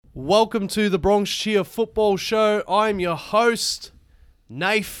Welcome to the Bronx Cheer Football Show. I'm your host,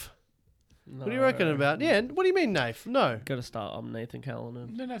 Nafe. No. What do you reckon about? Yeah, what do you mean, Nafe? No. Got to start. I'm Nathan Callanan.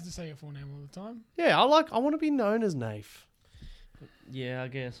 You don't have to say your full name all the time. Yeah, I want to be known as Nafe. Yeah, I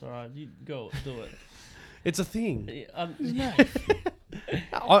guess. All right, you go do it. It's a thing. His name.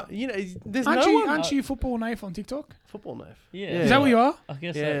 There's Aren't you football Nafe on TikTok? Football Nafe. Yeah. Is that what you are? I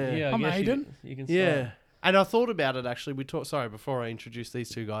guess. Yeah. Yeah. I I'm guess Aiden. You can start. Yeah. And I thought about it actually. Sorry, before I introduce these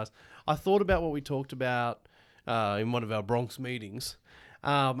two guys, I thought about what we talked about in one of our Bronx meetings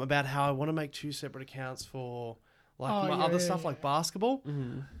about how I want to make two separate accounts for other stuff like basketball.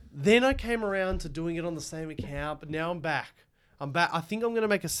 Mm-hmm. Then I came around to doing it on the same account, but now I'm back. I think I'm going to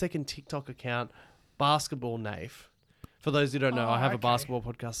make a second TikTok account, Basketball Nafe. For those who don't know, I have a basketball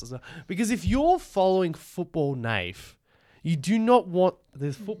podcast as well. Because if you're following Football Nafe, you do not want...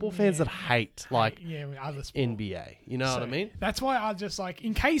 There's football fans that hate, other sport. NBA. You know what I mean? That's why I just,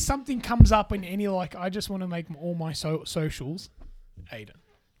 in case something comes up in any, I just want to make all my socials Aiden.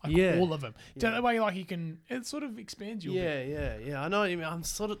 All of them. So that way, you can... It sort of expands you a bit. Yeah. I know what you mean. I'm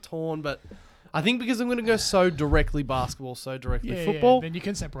sort of torn, but... I think because I'm going to go so directly basketball, so directly football... Then you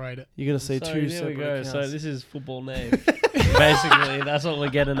can separate it. You're going to see two there separate we go. accounts. So this is football name. Basically, that's what we're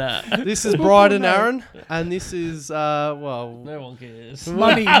getting at. This is Bryden Aaron, and this is, No one cares.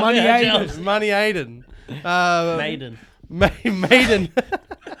 Money Aiden. Money Aiden. Maiden. Maiden.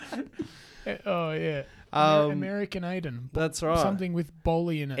 Oh, yeah. American Aiden. That's right. Something with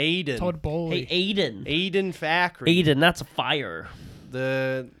Bowley in it. Aiden. Todd Bowley. Hey, Aiden. Eden Factory. Aiden, that's a fire.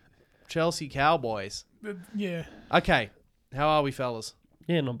 The Chelsea Cowboys. Yeah. Okay. How are we, fellas?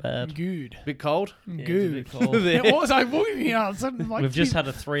 Yeah, not bad. Good. Bit cold? Yeah, it's a Good. bit cold. It was. I walked in here. We've just had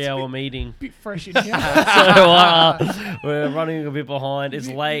a 3-hour meeting. bit fresh in here. So we're running a bit behind. It's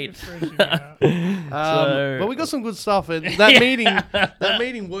late. But we got some good stuff. And that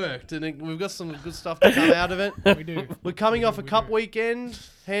meeting worked, and we've got some good stuff to come out of it. We do. We're coming off a cup weekend.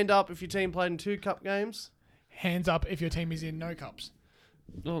 Hand up if your team played in 2 cup games. Hands up if your team is in no cups.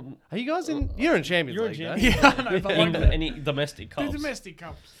 Are you guys in? You're in Champions You're League, in though. Yeah, I know. But Any domestic the cups. domestic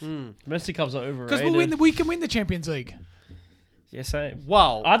cups. Domestic cups are overrated. Because we can win the Champions League. Yeah, same.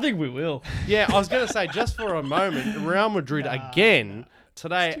 Well, I think we will. yeah, I was going to say, just for a moment, Real Madrid again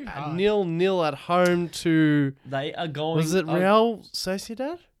today, too hard. 0-0 at home to... They are going... Was it Real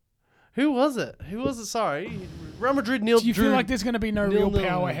Sociedad? Who was it? Sorry. Real Madrid Do you feel like there's going to be no real 0-0.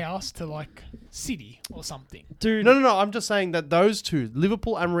 powerhouse to City or something? Dude. No. I'm just saying that those two,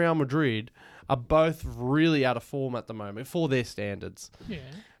 Liverpool and Real Madrid, are both really out of form at the moment for their standards. Yeah.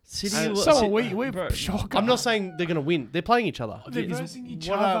 City, So are we. We're bro, shocked. I'm not saying they're going to win. They're playing each other. They're Is versing each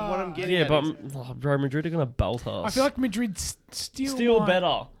what other. what I'm getting Yeah, at but is- Real Madrid are going to belt us. I feel like Madrid's still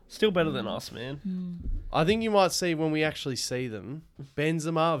better. Still better than us, man. I think you might see when we actually see them,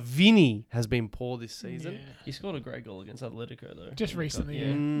 Benzema, Vinny has been poor this season. Yeah. He scored a great goal against Atletico, though. Just recently, Yeah.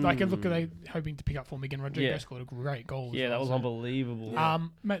 yeah. Look, are they hoping to pick up form again? Rodrigo Yeah. scored a great goal. Yeah, that was unbelievable.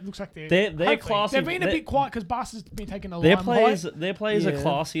 Mate, it looks like They're hopefully- classy. They've been a bit quiet because Barca's been taking a Their limelight. players are Yeah.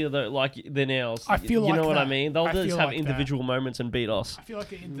 classier though, than ours. I feel you like know what I that. mean. They'll I just feel have like individual moments and beat us. I feel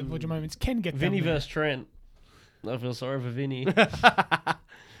like the individual moments can get Vinny them there. versus Trent. I feel sorry for Vinny.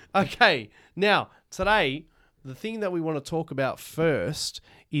 Okay, now, today, the thing that we want to talk about first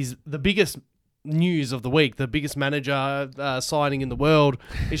is the biggest news of the week. The biggest manager signing in the world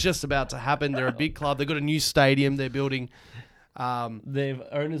is just about to happen. They're a big club. They've got a new stadium they're building. Their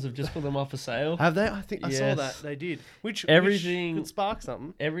owners have just put them up for sale. Have they? I think I saw Yes. that. They did. Which could spark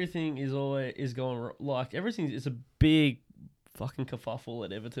something. Everything is going everything is a big fucking kerfuffle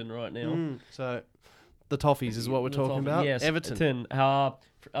at Everton right now. So, the Toffees is what we're talking about. Yes, Everton.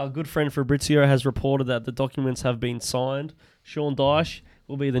 Our good friend Fabrizio has reported that the documents have been signed. Sean Dyche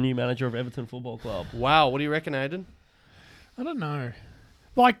will be the new manager of Everton Football Club. Wow, what do you reckon, Aiden? I don't know.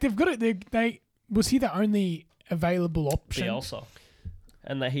 They've got it. Was he the only available option? Bielsa.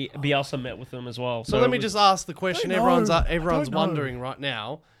 And that Bielsa met with them as well. So let me just ask the question I don't know. everyone's I don't know. wondering right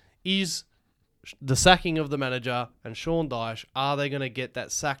now. Is the sacking of the manager and Sean Dyche, are they going to get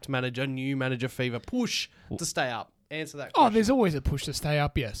that sacked manager, new manager fever push to stay up? Answer that question. Oh, there's always a push to stay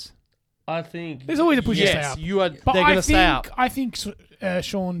up, yes. I think There's always a push to stay Yes, up. they're going to stay up. I think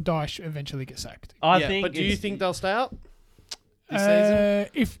Sean Dyche eventually gets sacked. I think. But do you think they'll stay up this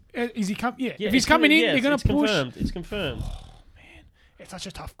season? Is he come? Yeah. Yeah, if he's coming in, they're going it's to push. Confirmed. It's confirmed. It's such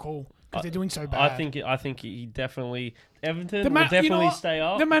a tough call. because they're doing so bad. I think he definitely Everton The will ma- you know definitely what? stay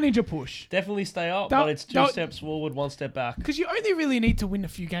up. The manager push. Definitely stay up, They'll- but it's 2 they'll- steps forward, 1 step back. Because you only really need to win a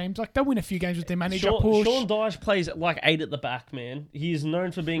few games. Like, they'll win a few games with their manager push. Sean Dyche plays like 8 at the back, man. He's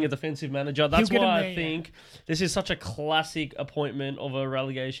known for being a defensive manager. That's He'll get why him I there, think this is such a classic appointment of a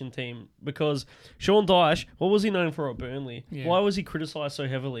relegation team. Because Sean Dyche, what was he known for at Burnley? Yeah. Why was he criticised so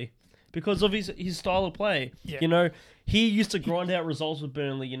heavily? Because of his style of play. Yeah. You know, he used to grind out results with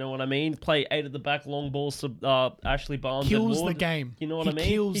Burnley, you know what I mean? Play 8 at the back, long balls to Ashley Barnes. Kills and Ward. the game. You know what He I mean?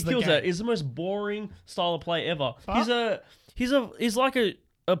 kills He the kills game. it. It's the most boring style of play ever. But- He's like a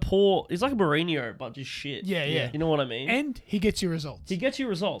Mourinho, but just shit. Yeah. You know what I mean? And he gets you results. He gets you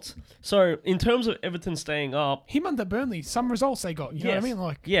results. So in terms of Everton staying up, Him under Burnley, some results they got. You know what I mean?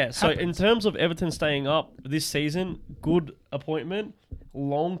 Like, yeah. So in happens. terms of Everton staying up this season, good appointment.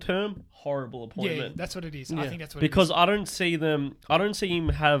 Long term, horrible yeah, appointment. that's what it is. Yeah. I think that's what Because it I don't see him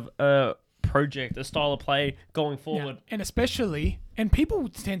have a project, a style of play going is. forward. Yeah. And especially, and people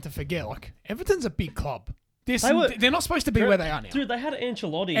tend to forget, like, Everton's a big club. They're not supposed to be where they are now. Dude, they had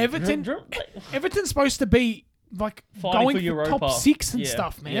Ancelotti. Everton- Everton's supposed to be like Fighting going for Europa. top 6 and Yeah.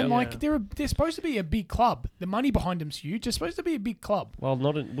 stuff, man. Yeah. Like they're supposed to be a big club. The money behind them's huge. They're supposed to be a big club. Well,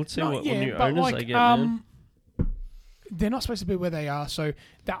 let's see No, what yeah, new but owners like, they get, man. they're not supposed to be where they are. So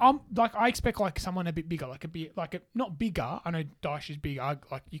that like I expect like someone a bit bigger, not bigger. I know Dyche is big.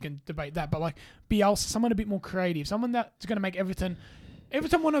 Like you can debate that, but like Bielsa, someone a bit more creative, someone that's going to make Everton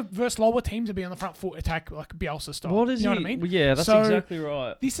want to verse lower teams and be on the front foot, attack like Bielsa style. What is you know he? what I mean? Well, yeah, that's So, exactly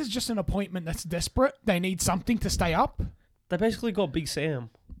right. This is just an appointment that's desperate. They need something to stay up. They basically got Big Sam,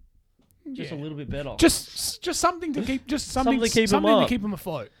 just Yeah. a little bit better. Just something to keep, Something to keep 'em something to up. keep them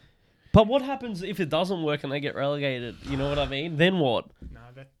afloat. But what happens if it doesn't work and they get relegated? You know what I mean? Then what? No,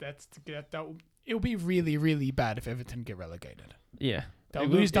 it'll be really, really bad if Everton get relegated. Yeah. They'll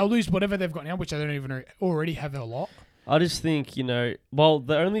lose whatever they've got now, which they don't even already have a lot. I just think, I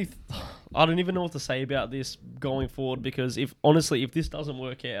don't even know what to say about this going forward because if this doesn't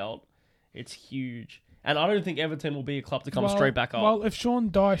work out, it's huge. And I don't think Everton will be a club to come straight back up. Well, if Sean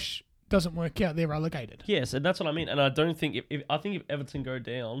Dyche doesn't work out, they're relegated. Yes, and that's what I mean. And I don't think if Everton go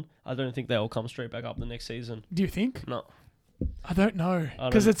down, I don't think they'll come straight back up the next season. Do you think? No. I don't know. I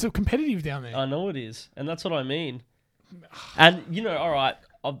Because don't- it's competitive down there. I know it is. And that's what I mean. And, all right,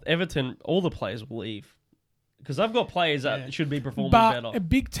 Everton, all the players will leave. Because they've got players that should be performing but better. a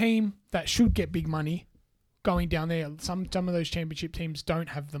big team that should get big money going down there, some of those championship teams don't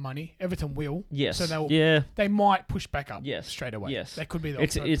have the money. Everton will. Yes. So yeah. they might push back up Yes. straight away. Yes. That could be the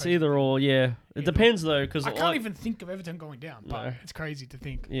It's opposite. either or, yeah. It depends, though, because... I can't even think of Everton going down, but No. it's crazy to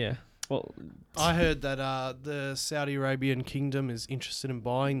think. Yeah. Well, I heard that the Saudi Arabian kingdom is interested in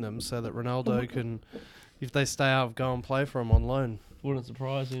buying them so that Ronaldo can, if they stay out, go and play for him on loan. wouldn't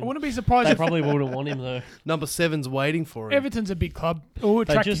surprise him. I wouldn't be surprised They if probably wouldn't want him, though. Number 7's waiting for him. Everton's a big club. It will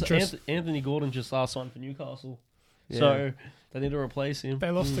They attract just interest. Anthony Gordon just signed for Newcastle. Yeah. So they need to replace him. They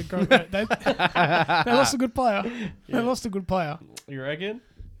lost a they lost a good player. They lost a good player. You reckon?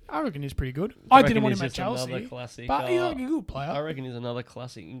 I reckon he's pretty good. I didn't reckon want he's him at just another Chelsea, classic, but he's like a good I player. reckon he's another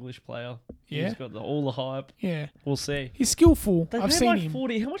classic English player. Yeah? He's got all the hype. Yeah, We'll see. he's skillful. They I've paid seen like him.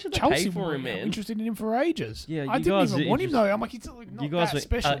 40. How much did they Chelsea pay for were him, man? interested in him for ages. Yeah, I you didn't guys even are want him though. I'm like, he's like not You guys that are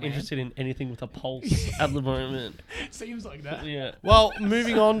special. man. interested in anything with a pulse at the moment. Seems like that. Yeah. Well,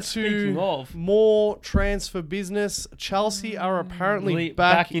 moving on Speaking to of, more transfer business. Chelsea are apparently Really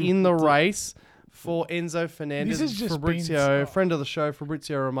back back in- in the race for Enzo Fernandez. This has just Fabrizio, been- friend of the show,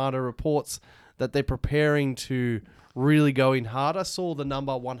 Fabrizio Romano reports that they're preparing to really go in hard. I saw the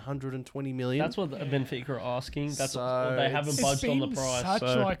number 120 million. that's what Benfica are asking. That's So what they haven't It's budged on the been price. such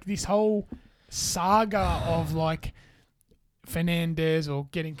So like this whole saga of like Fernandez or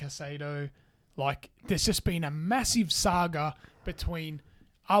getting Caicedo. Like there's just been a massive saga between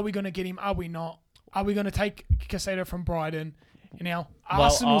are we going to get him? Are we not? Are we going to take Caicedo from Brighton? And now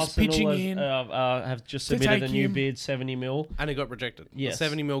Arsenal's pitching in. have just to submitted a take new him. bid, 70 mil. and it got rejected. Yes. The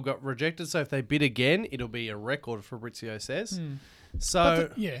 70 mil got rejected. So if they bid again, it'll be a record, Fabrizio says. Hmm. So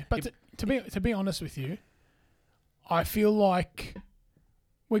But to be honest with you, I feel like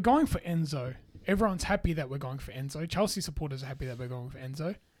we're going for Enzo. Everyone's happy that we're going for Enzo. Chelsea supporters are happy that we're going for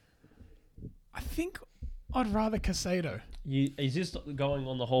Enzo. I think I'd rather Caicedo. Is this going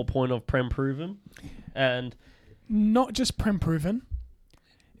on the whole point of Prem proven? And Not just Prem proven.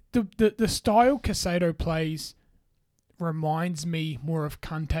 The style Caicedo plays reminds me more of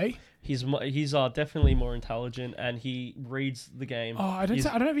Kante. He's definitely more intelligent and he reads the game. Oh, I don't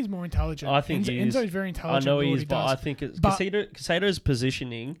know if he's more intelligent. I think Enzo is very intelligent. I know he is, is, but I think Caicedo's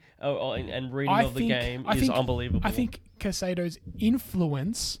positioning and reading of the game is unbelievable. I think Caicedo's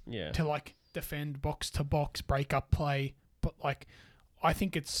influence Yeah. to like defend box to box, break up play, but like I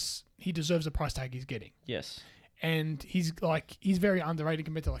think he deserves the price tag he's getting. Yes. And he's very underrated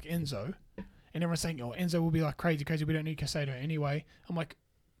compared to like Enzo. And everyone's saying, "Oh, Enzo will be like crazy. We don't need Caicedo anyway." I'm like,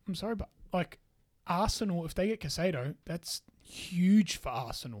 I'm sorry, but like Arsenal, if they get Caicedo, that's huge for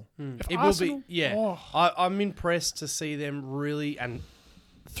Arsenal. It will be, yeah. I'm impressed to see them really and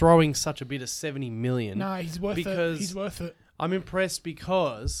throwing such a bit of 70 million. No, he's worth it. He's worth it. I'm impressed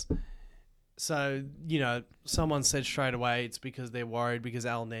because, so, someone said straight away it's because they're worried because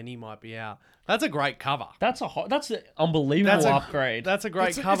Al Neni might be out. That's a great cover. That's an unbelievable upgrade. That's a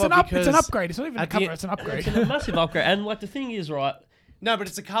great cover. It's an upgrade. It's not even a cover. It's an upgrade. It's a massive upgrade. And like the thing is, right? No, but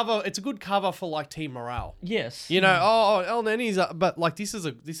it's a cover. It's a good cover for like team morale. Yes. El Neni's, but like this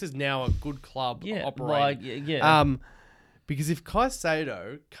is now a good club operating. Because if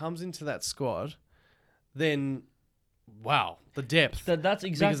Caicedo comes into that squad, then wow, the depth. That's exactly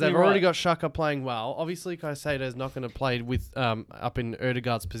because they've already got Xhaka playing well. Obviously, Caicedo is not going to play with up in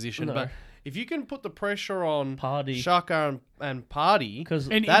Ødegaard's position, but if you can put the pressure on Xhaka and Partey,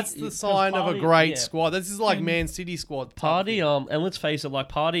 that's the sign of a great squad. This is like Man City squad. Partey, and let's face it, like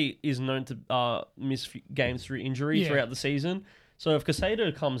Partey is known to miss games through injury throughout the season. So if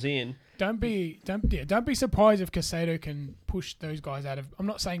Caicedo comes in, don't be surprised if Caicedo can push those guys out of. I'm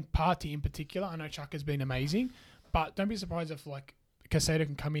not saying Partey in particular. I know Xhaka's been amazing, but don't be surprised if like Caicedo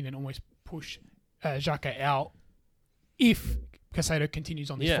can come in and almost push Xhaka out if Caicedo continues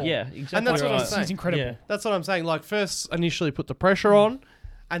on this form. Yeah, exactly. And that's what I'm saying. He's incredible. Yeah. That's what I'm saying. Like, first, initially put the pressure on,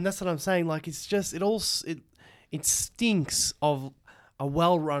 and that's what I'm saying. Like, it's just, it stinks of a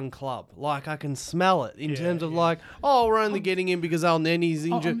well-run club. Like, I can smell it in terms of like, we're only getting in because Al Neni's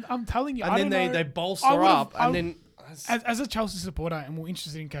injured. I'm telling you. And then they bolster up, and then... As a Chelsea supporter, and we're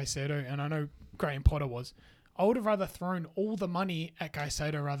interested in Caicedo, and I know Graham Potter was, I would have rather thrown all the money at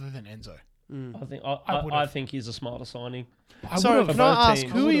Caicedo rather than Enzo. I think he's a smarter signing. Sorry, can I ask,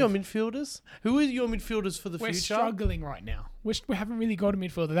 who are your midfielders? Who are your midfielders for the future? We're struggling right now. We haven't really got a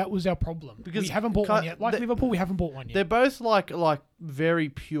midfielder. That was our problem. Because we haven't bought one yet. Like Liverpool, we haven't bought one yet. They're both like very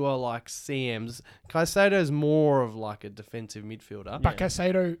pure like CMs. Caicedo's more of like a defensive midfielder. But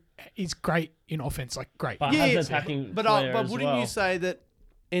Caicedo is great in offense, like great. But has attacking but wouldn't you say that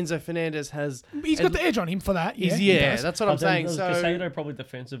Enzo Fernandez has... He's got the edge on him for that. That's what I'm saying. So Caicedo probably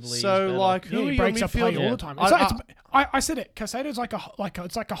defensively. So like, who are your breaks up play all the time. I said it. Caicedo's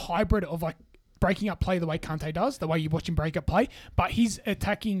it's like a hybrid of like breaking up play the way Kante does, the way you watch him break up play. But he's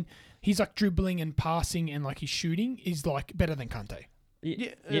attacking. He's like dribbling and passing and like his shooting is like better than Kante.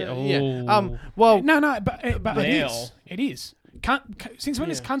 Well, no, but it is. Since when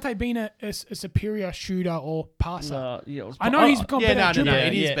has Kante been a superior shooter or passer? I know he's got better.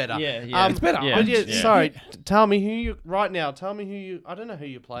 It is better. It's better. But sorry, tell me who you right now. Tell me who you. I don't know who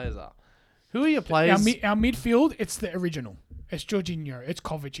your players are. Who are your players? Our midfield. It's the original. It's Jorginho. It's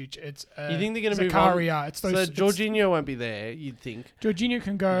Kovacic. It's you think they're going to move on? It's those. So Jorginho won't be there. You'd think Jorginho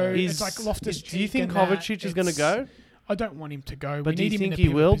can go. It's like Loftus. Do you think Kovacic is going to go? I don't want him to go. But do you think he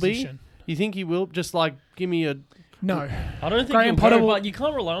will be? You think he will? Just like give me a. No, I don't think Graham Potter. But you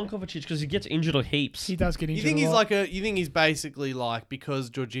can't rely on Kovacic because he gets injured or heaps. He does get injured. You think he's like You think he's basically like because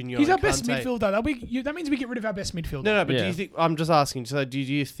Jorginho. He's our best midfielder. That means we get rid of our best midfielder. No. But do you think? I'm just asking. So do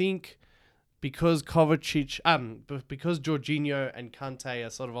you think because Kovacic, because Jorginho and Kante are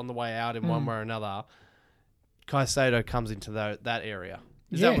sort of on the way out in one way or another, Caicedo comes into that area?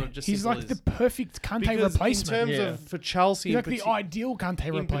 Is that what it just he's like is? the perfect Kante replacement. In terms of for Chelsea, he's like the ideal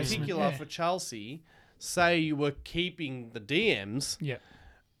Kante replacement. In particular for Chelsea. Say you were keeping the DMs,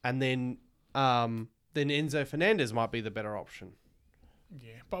 and then Enzo Fernandez might be the better option.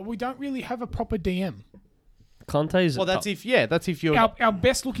 Yeah, but we don't really have a proper DM. Conte's that's if you're our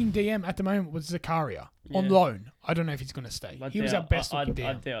best looking DM at the moment was Zakaria on loan. I don't know if he's going to stay. He was our best looking DM.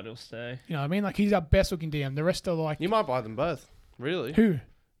 I doubt he'll stay. You know what I mean? Like he's our best looking DM. The rest are like you might buy them both. Really? Who?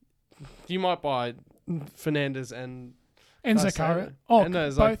 You might buy Fernandez and Zakaria.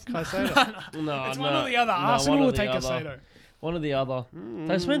 Both. Caicedo. No, it's one or the other. Arsenal will take Caicedo. One or the other.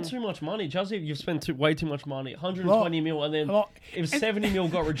 They spent too much money. Chelsea, you've spent way too much money. 120 mil, and then if 70 mil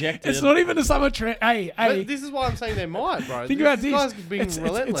got rejected. It's not even a summer trend. Hey. But this is why I'm saying they might, bro. Think about this. Guy's this. being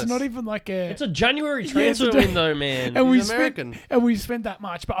relentless. It's not even like a... It's a January transfer window, man. And He's American. And we spent that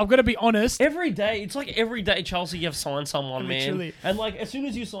much. But I've got to be honest. Every day, it's like every day Chelsea you have signed someone, Literally. man. And like as soon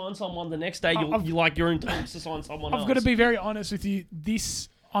as you sign someone, the next day you're in talks to sign someone else. I've got to be very honest with you.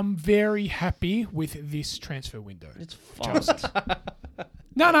 I'm very happy with this transfer window. It's fucked.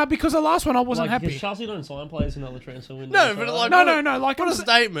 No, because the last one I wasn't happy. Chelsea don't sign players in other transfer windows. No, but like No. Like what a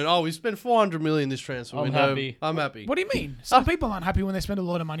statement! Oh, we spent 400 million this transfer window. Happy. I'm happy. What do you mean? Some people aren't happy when they spend a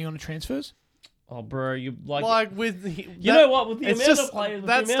lot of money on the transfers. Oh, bro, you with you know what? With the it's amount just of players,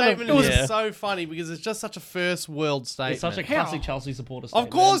 that statement is yeah. so funny because it's just such a first world statement. It's such a classic Chelsea supporter Of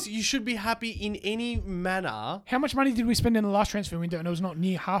statement. course, you should be happy in any manner. How much money did we spend in the last transfer window, and it was not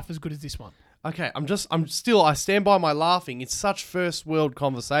near half as good as this one? Okay, I stand by my laughing. It's such first world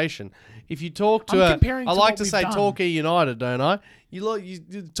conversation. If you talk to I like to say Torquay United, don't I? You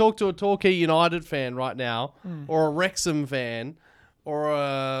talk to a Torquay United fan right now, or a Wrexham fan, or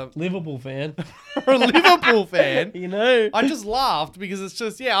a Liverpool fan. or a Liverpool fan. You know, I just laughed because it's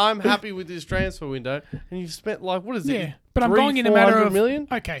just I'm happy with this transfer window, and you've spent like what is it? Yeah, but I'm going in a matter of million.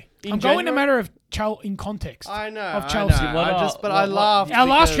 Okay, In I'm going in a January? matter of in context. I know of Chelsea. I know. I What- laughed. Our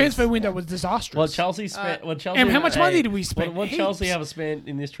last because- transfer window was disastrous. what Chelsea spent. What Chelsea and how much money hey, did we spend? What Chelsea Heaps. have spent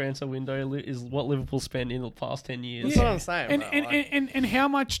in this transfer window is what Liverpool spent in the past 10 years. That's what I'm saying. And bro. and how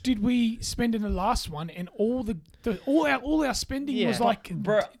much did we spend in the last one? And all all our spending Yeah. was like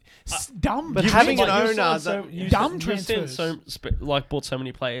Bro, dumb. But You having spent, an like, owner dumb you've transfers. bought so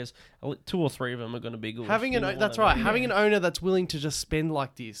many players. 2 or 3 of them are going to be good. Having that's right. Having an owner that's willing to just spend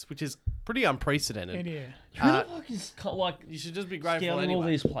like this, which is pretty unprecedented. Yeah. Who the fuck is You should just be grateful scouting all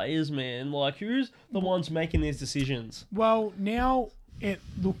anyway. these players, man? Like, who's the ones making these decisions? Well, now it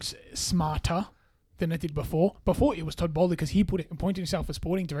looks smarter than it did before. Before it was Todd Bowley because he appointed himself as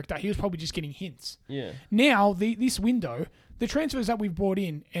sporting director. He was probably just getting hints. Yeah. Now this window, the transfers that we've brought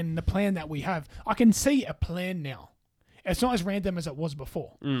in and the plan that we have, I can see a plan now. It's not as random as it was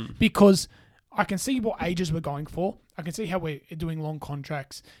before because I can see what ages we're going for. I can see how we're doing long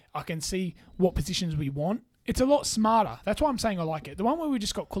contracts. I can see what positions we want. It's a lot smarter. That's why I'm saying I like it. The one where we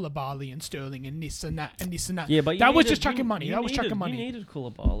just got Koulibaly and Sterling and this and that and this and that. Yeah, but that was just chucking money. That was chucking money. You needed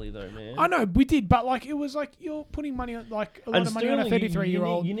Koulibaly though, man. I know we did, but like it was like you're putting money on like a lot of money on a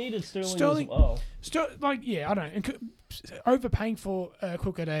 33-year-old. You needed Sterling as well. I don't know. And overpaying for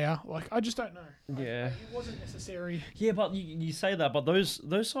Kukurea, like I just don't know. Yeah. Like, it wasn't necessary. Yeah, but you say that, but those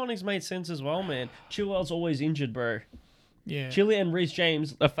signings made sense as well, man. Chilwell's always injured, bro. Yeah. Chile and Reece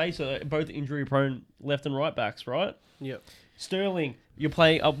James, a face, are both injury prone left and right backs, right? Yep. Sterling, you're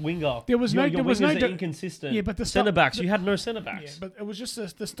playing up winger. There was your no wingers are inconsistent. Yeah, but the centre backs, you had no centre Yeah, backs. but it was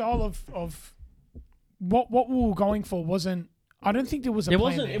just the style of what we were going for wasn't. I don't think there was a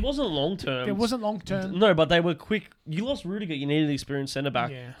plan there. It wasn't long term. There wasn't long term. No, but they were quick. You lost Rudiger. You needed an experienced centre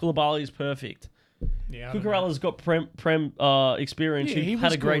back. Yeah. Koulibaly is perfect. Yeah, I don't know. Cucurella's got prem experience. Yeah, he was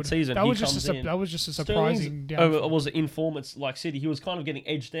had a great good. season. That He was just comes a in. that was just a Sterling's surprising downfall. was in form at like City. He was kind of getting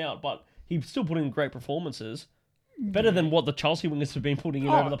edged out, but he still put in great performances. Better than what the Chelsea wingers have been putting in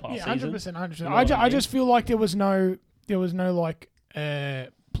over the past season. 100%. You know what I I mean? just feel like there was no like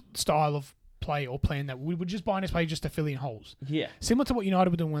style of play or plan that we were just buying this play just to fill in holes. Yeah. Similar to what United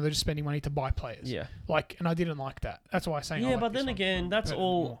were doing when they're just spending money to buy players. Yeah. Like, and I didn't like that. That's why I'm saying. I Yeah, like but this then one again, that's better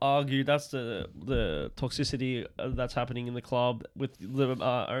all more. argued. That's the toxicity that's happening in the club with the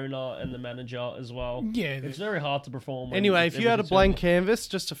owner and the manager as well. Yeah, It's very hard to perform. when Anyway, if you had a everything's blank canvas,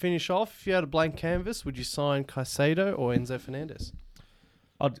 just to finish off, if you had a blank canvas, would you sign Caicedo or Enzo Fernandez?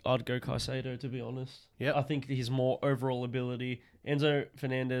 I'd go Caicedo, to be honest. Yep. I think he's more overall ability. Enzo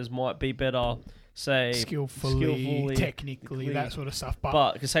Fernandez might be better, say skillfully, technically, that sort of stuff.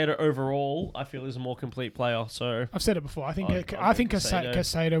 But Caicedo overall, I feel is a more complete player. So I've said it before. I think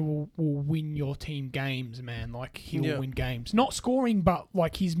Caicedo will win your team games, man. Like he'll win games, not scoring, but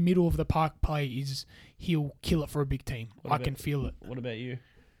like his middle of the park play he'll kill it for a big team. I can feel it. What about you?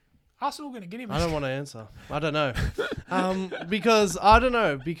 Arsenal going to get him. I don't want to answer. I don't know. Because I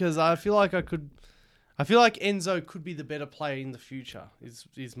feel like Enzo could be the better player in the future. Is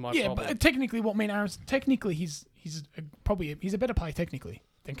my problem. But technically, what me and Aaron's technically he's a better player technically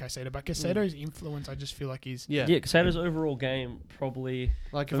than Caicedo. But Caicedo's influence, I just feel like is Yeah, Caicedo's overall game probably.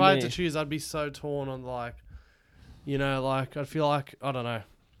 Like if I had to choose, I'd be so torn on I feel like I don't know.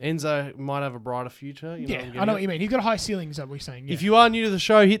 Enzo might have a brighter future. I know what you mean. He's got high ceilings, that we're saying. Yeah. If you are new to the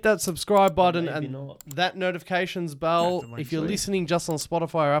show, hit that subscribe button Maybe and not. that notifications bell. If you're listening just on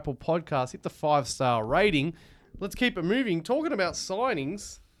Spotify or Apple Podcasts, hit the 5-star rating. let's keep it moving. Talking about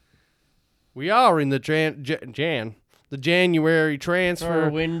signings, we are in the the January transfer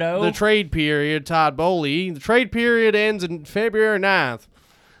window. the trade period. Todd Bowley. The trade period ends in February 9th.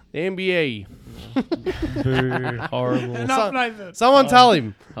 The NBA. Boo, horrible. Enough, Nathan. Someone tell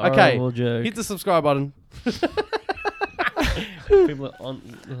him. Okay, Horrible joke. hit the subscribe button. People are on.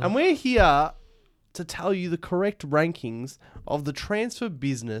 And we're here to tell you the correct rankings of the transfer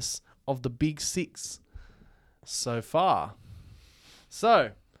business of the Big Six so far.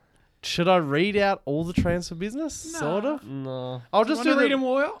 So, should I read out all the transfer business? No. Sort of. No. I'll Do just you do want to read the. them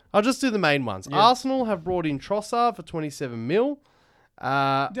all? I'll just do the main ones. Yeah. Arsenal have brought in Trossard for 27 mil. You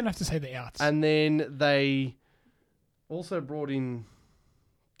don't have to say the outs. And then they also brought in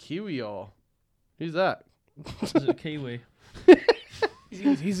Kiwior. Who's that? Is it Kiwi? I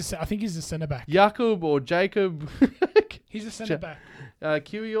think he's a centre back. Jakub or Jacob. He's a centre back.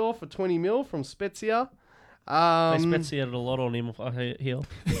 Kiwior for 20 mil from Spezia. They Spencer had a lot on him. I hear.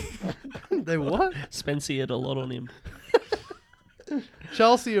 They what? Spencer had a lot on him.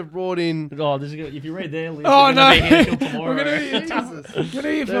 Chelsea have brought in. Oh, this is good. If you read their list, Oh, you're no. gonna be here till tomorrow. We're going to Jesus. be for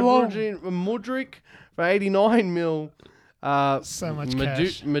They've long. brought in Mudryk for 89 mil. So much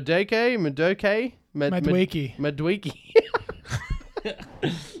cash. Madueke. Madwiki. Madwiki.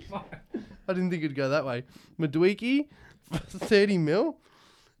 I didn't think it'd go that way. Madwiki for 30 mil.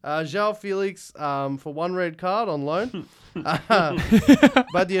 João Felix for one red card on loan.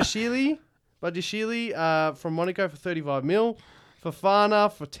 Badiashile from Monaco for 35 mil.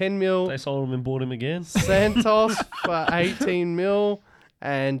 Fofana for 10 mil. They sold him and bought him again. Santos for 18 mil.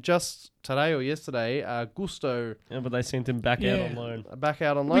 And just today or yesterday, Gusto Yeah, but they sent him back out on loan. back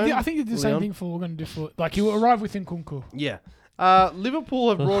out on We loan. did, I think they did the same thing for we're going to do for... Like, he will arrive within Kunku. Yeah. Liverpool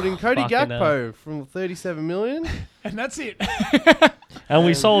have brought in Cody Fucking Gakpo from 37 million. And that's it. And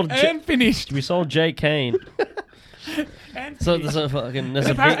we sold And finished. we sold Jake Kane. And So finished.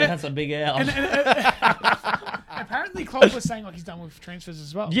 that's a big out. Apparently, Klopp was saying like he's done with transfers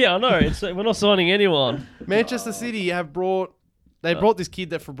as well. Yeah, I know. We're not signing anyone. Manchester City have brought this kid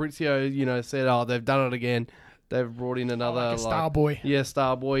that Fabrizio, said, they've done it again. They've brought in another Like a star boy. Yeah,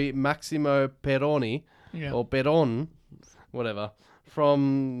 star boy, Maximo Peroni Yeah. or Peron, whatever.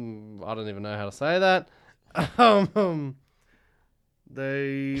 From I don't even know how to say that.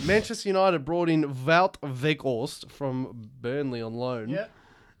 The Manchester United brought in Wout Weghorst from Burnley on loan. Yeah.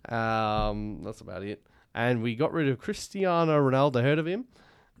 That's about it. And we got rid of Cristiano Ronaldo. Heard of him?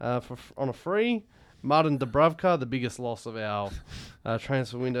 On a free. Martin Dubravka, the biggest loss of our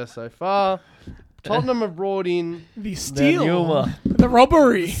transfer window so far. Tottenham have brought in The steal. Danjuma. The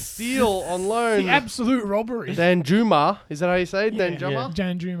robbery. Steele on loan. The absolute robbery. Danjuma. Is that how you say it? Yeah. Danjuma?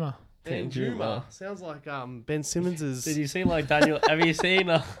 Danjuma. Danjuma. Sounds like Ben Simmons's. Did you see like Daniel? Have you seen?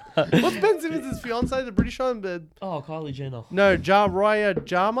 What's Ben Simmons's fiance? The British one? Oh, Kylie Jenner. No, Raya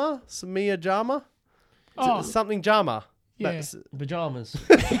Jama? Samia Jama? Oh, Something Jama. yeah. That's Pajamas.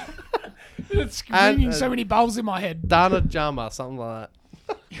 It's And, ringing so many bells in my head. Dana Jama, something like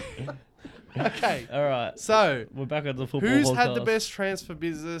that. Okay. All right. So, We're back at the football. who's podcast. had the best transfer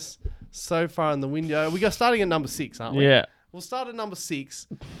business so far in the window? We got starting at number 6, aren't we? Yeah. We'll start at number 6.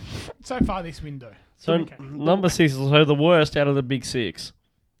 So far this window. So Okay. number 6 is so the worst out of the big 6.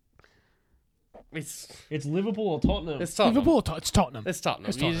 It's Liverpool or Tottenham. Tottenham. Liverpool or it's Tottenham? It's Tottenham.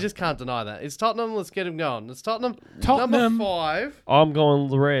 It's You Tottenham. just can't deny that. It's Tottenham. Let's get him going. It's Tottenham. Tottenham. Number 5. I'm going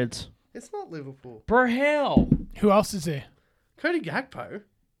the Reds. It's not Liverpool. Bro, how? Who else is there? Cody Gakpo.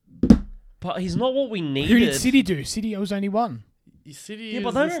 But he's not what we needed. Who did City do? City was only one. City Yeah, is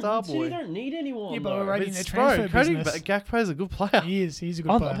but the they star City boy. don't need anyone. Yeah, but though. we're rating It's- their transfer Cody business. Gakpo's a good player. He's a good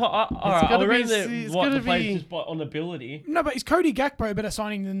I, player. all right, gotta are we be- rating it's what gotta the place be- just on ability? No, but is Cody Gakpo better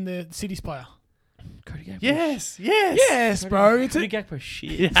signing than the City's player? Cody Gakpo. Yes. Yes, bro. It's Cody a, Gakpo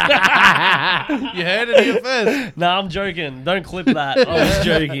shit. You heard it here first. Nah, I'm joking. Don't clip that. I was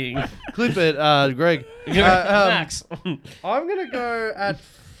joking. Clip it, Greg. Max. I'm gonna go at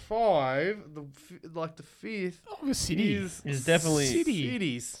 5. The 5th oh, City. Is definitely-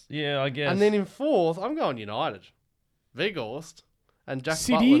 Cities. Yeah, I guess. And then in 4th, I'm going United. Weghorst and Jack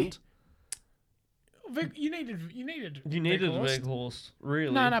City? Butland. You needed. you needed Weghorst. Weghorst,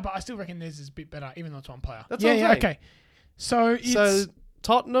 really. No, but I still reckon theirs is a bit better, even though it's one player. That's yeah, what I'm yeah, saying. okay. So it's So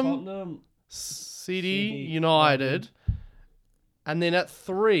Tottenham, Tottenham. City, United. And then at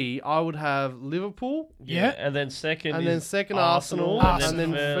 3, I would have Liverpool. Yeah. And then second And is then second Arsenal. Arsenal.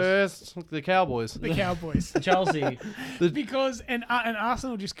 And then first the Cowboys. the Cowboys. Chelsea. Because and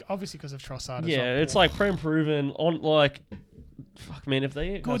Arsenal just obviously because of Trossard. as Yeah, well. it's like pre-proven on like, fuck man, if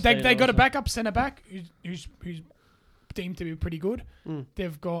they Good. They got a backup centre back who's deemed to be pretty good.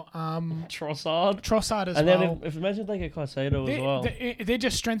 They've got Trossard as and well. then if imagine they get Caicedo as well. They're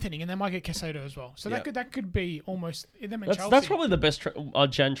just strengthening, and they might get Caicedo as well. So that could be almost them and Chelsea. That's probably the best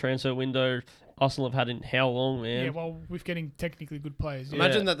Jan transfer window Arsenal have had in how long, man? Yeah, well, with getting technically good players. Yeah.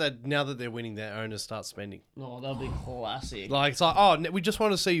 Imagine that now that they're winning, their owners start spending. Oh, that'll be classic. Like, it's like, we just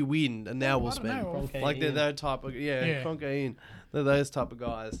want to see you win, and now we'll I don't spend. know. Like, they're that type of, Kroenke in. They're those type of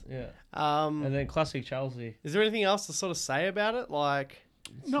guys. Yeah. And then classic Chelsea. Is there anything else to sort of say about it? Like,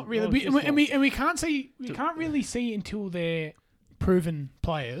 not really. We can't really see until they're proven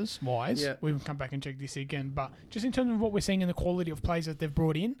players wise. Yeah. We will come back and check this again, but just in terms of what we're seeing in the quality of players that they've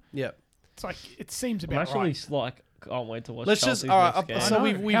brought in, it's like it seems about right. Can't wait to watch. Let's Chelsea's just all right. next game. So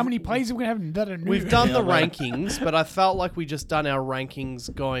we've how many players are we gonna have that are new? We've done the rankings, but I felt like we just done our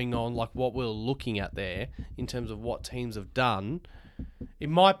rankings going on like what we're looking at there in terms of what teams have done. It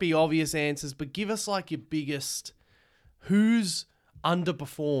might be obvious answers, but give us like your biggest. Who's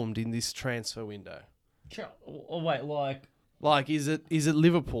underperformed in this transfer window? Like is it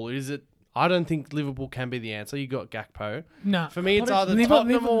Liverpool? Is it? I don't think Liverpool can be the answer. You got Gakpo. No. For me, it's either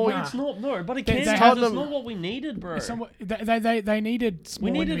Tottenham or it's not. No, but it can. They It's not what we needed, bro. They needed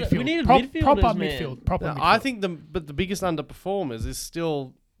small midfield. We needed proper midfielders, man. midfield. Proper midfield. I think the biggest underperformers is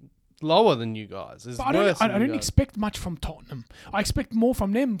still lower than you guys. It's But worse I than you don't guys. expect much from Tottenham. I expect more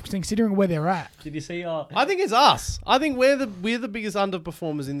from them, considering where they're at. Did you see? I think it's us. I think we're the biggest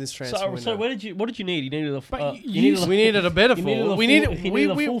underperformers in this transfer window. So what did you need? You needed a. But you We needed a better You needed forward. a We full- needed. you We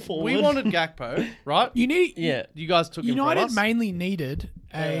needed a full forward. we wanted Gakpo, right? Yeah. You guys took him from United us. mainly needed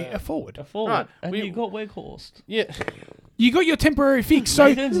a forward. A forward. Right. And We- you got Weghorst. Yeah. You got your temporary fix. So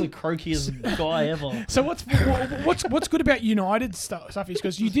Nathan's the croakiest guy ever. So what's good about United stuff is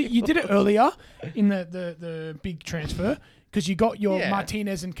because you did it earlier in the big transfer because you got your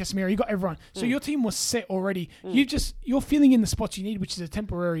Martinez and Casemiro, you got everyone. So your team was set already. You're filling in the spots you need, which is a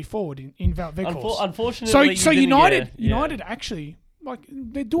temporary forward in Wout Weghorst. Unfortunately, so you didn't United actually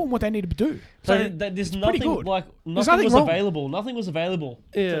they're doing what they need to do. So there's nothing good. nothing was wrong. available. Nothing was available.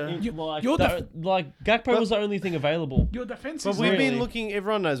 Yeah. Gakpo was the only thing available. Your defense But is we've really- been looking.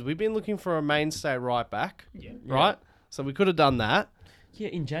 Everyone knows we've been looking for a mainstay right back. Yeah. Right. So we could have done that. Yeah,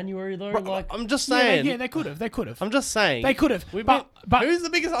 in January though, I'm just saying. Yeah, they could have. I'm just saying. They could have. We've But who's the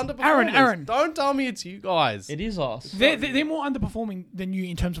biggest underperformer? Aaron. Don't tell me it's you guys. it is us. they're more underperforming than you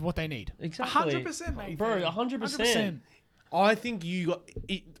in terms of what they need. Exactly. 100%, mate. Bro, 100%. I think you got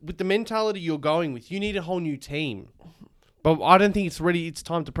with the mentality you're going with. You need a whole new team, but I don't think it's ready. It's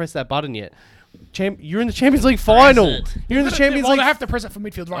time to press that button yet. You're in the Champions League final. it. You're in the Champions Well, League. they have to press it for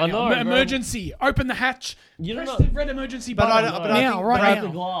midfield right I now. know, bro. Emergency. Open the hatch. You don't Press know- the red emergency But button. I think- now, right break now. the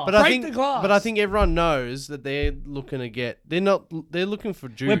glass. But I Break think, the glass. but I think everyone knows that they're looking to get. They're looking for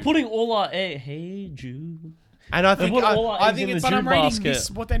Jude. We're putting all our hey Jude. and I think put all our I eggs think in it's the But I'm rating basket. this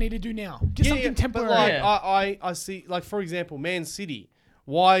what they need to do now. Just something temporary. But like, Yeah. I see, like for example, Man City.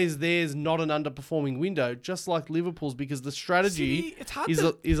 Why is theirs not an underperforming window, just like Liverpool's? Because the strategy City, it's hard is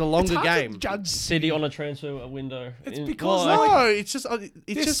to- a longer it's hard to game. judge City on a transfer window. It's In- because, like- No, it's just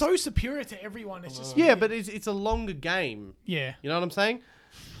They're so superior to everyone. It's just yeah, but it's a longer game. yeah. You know what I'm saying?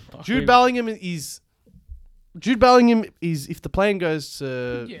 Fuck, Jude we- Bellingham is if the plan goes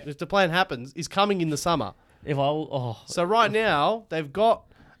to if the plan happens is coming in the summer. If I So right now they've got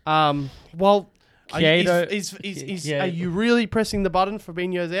Caicedo- are you really pressing the button for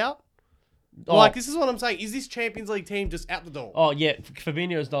Fabinho's out? Like this is what I'm saying. Is this Champions League team just out the door?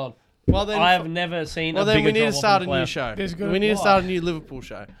 Fabinho's done. Well then, I have never seen. well a then bigger we need to drop-off start a in player. new show. There's gonna- We need to Why? start a new Liverpool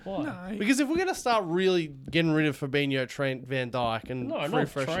show. Why? No. Because if we're gonna start really getting rid of Fabinho, Trent, Van Dijk, and No, not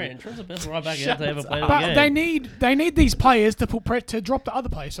refreshing, Trent. Trent's the best right back Shut out to ever play the But game. they need these players to to drop the other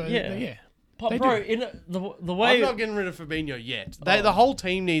players. So Yeah. yeah. But they bro, do. in the way I'm not getting rid of Fabinho yet. The whole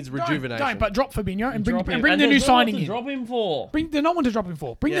team needs rejuvenation. Don't, but drop Fabinho and bring drop him, the and new there's no one signing to in. drop him for. There's no one to drop him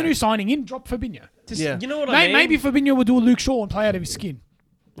for. Bring Yeah. the new signing in. Drop Fabinho. Yeah. You know what I mean? Maybe Fabinho will do a Luke Shaw and play out of his skin.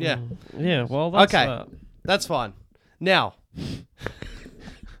 Yeah, Yeah. Well, that's Okay. That's fine. Now,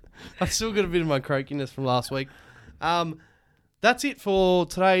 I've still got a bit of my croakiness from last week. That's it for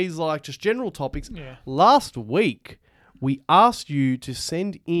today's just general topics. Yeah. Last week, we asked you to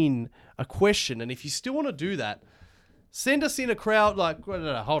send in a question, and if you still want to do that, send us in a crowd.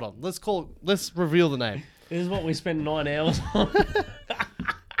 Hold on. Let's reveal the name. This is what we spend 9 hours on.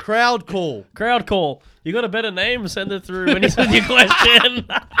 Crowd call. Crowd call. You got a better name? Send it through when you send your question.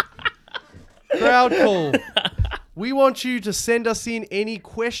 Crowd call. We want you to send us in any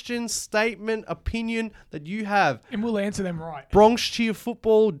question, statement, opinion that you have. And we'll answer them right.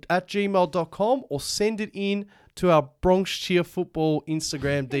 BronxCheerFootball@gmail.com or send it in to our Bronx Cheer Football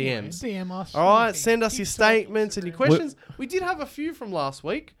Instagram DMs. DM us. All right, anything. send us your TikTok, statements and your Instagram. questions. We did have a few from last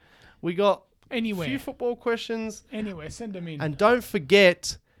week. We got a Anywhere. few football questions. Anywhere. Send them in. And don't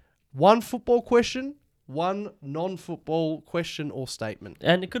forget, one football question, one non-football question or statement.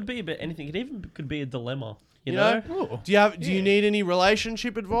 And it could be about anything. It even could be a dilemma. You You know? Ooh. Do you need any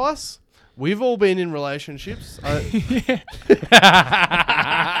relationship advice? We've all been in relationships.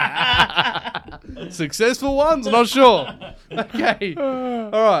 Successful ones? Not sure. Okay. All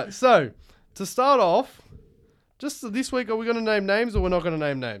right. So, to start off, just this week, are we going to name names or we're not going to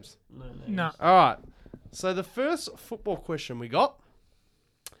name names? No. All right. So, the first football question we got.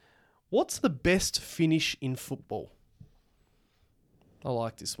 What's the best finish in football? I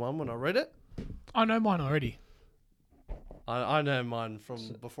like this one when I read it. I know mine already. I know mine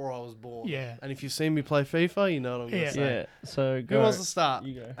from before I was born. Yeah. And if you've seen me play FIFA, you know what I'm going Yeah. to say. Yeah. So Who go. wants to start?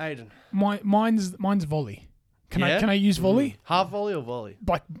 You go. Aiden. Mine's volley. Can Yeah? I use volley? Half volley or volley?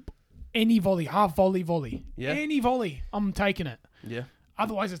 Like any volley, half volley. Yeah. Any volley, I'm taking it. Yeah.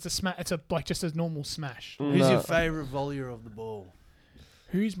 Otherwise, it's a smash. It's a just a normal smash. Who's No. your favourite volleyer of the ball?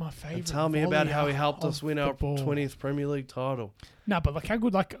 Who's my favorite? And tell me about how he volleyer helped us of win the our ball? 20th Premier League title. No, but like how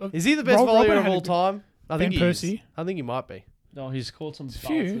good? Like Is he the best Robin volleyer had of a all good- time? I think Van he is. Persie. I think he might be. No, he's caught some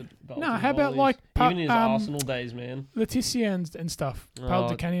Few. bastard No, how about volleys. like even in his Arsenal days, man? Letitia and stuff? Paolo Oh,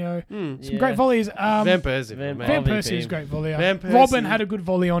 Di Canio. Hmm. Some great volleys. Van Persie. Van- man. Van RVP. Persie is a great volleyer. Van Persie. Robin had a good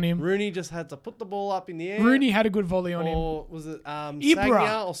volley on him. Rooney just had to put the ball up in the air. Rooney had a good volley on him. Or was it Ibra.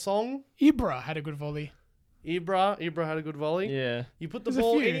 Sagna or Song? Ibra had a good volley. Ibra had a good volley. Yeah. You put the There's a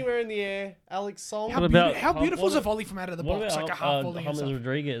ball few. anywhere in the air. Alex Song. How, What about- how beautiful is what- a volley from out of the What box? about Like a half volley and James stuff.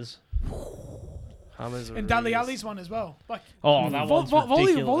 Rodriguez? And Dali Ali's one as well. Like Oh, that one's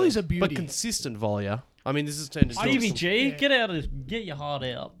ridiculous. volleys are But beauty. consistent volleyer. I mean, this is turned into CVG, Yeah. get out of get your heart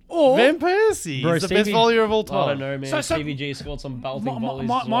out. or Van Persie. Bro, He's the best Stevie- volleyer of all I time. don't know, man. So- CVG scored some belting volleys as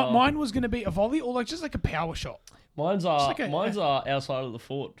my, well. mine was going to be a volley or like just like a power shot. Mine's like a- outside of the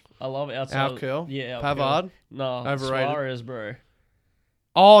foot. I love outside. Out curl? Yeah, out Pavard? curl. No, Overrated? Suarez, bro.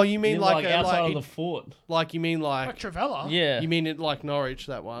 Oh, you You mean mean like outside like, of the foot. like you mean Like like Travella. Yeah, you mean it like Norwich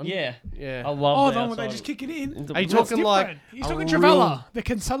that one? yeah. Yeah. I love. Oh, the the one where they outside just of- kick it in. into- Are you That's talking like different. He's a talking real- Travella, the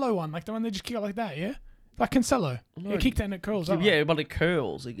Cancelo one, like the one they just kick it like that, yeah? Like Cancelo. No. He kicked it and it curls up. Yeah, but it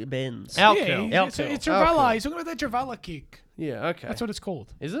curls. It bends. Out yeah, curl. Out it's curl. Travella. Out curl. He's talking about that Travella kick. Yeah, okay. That's what it's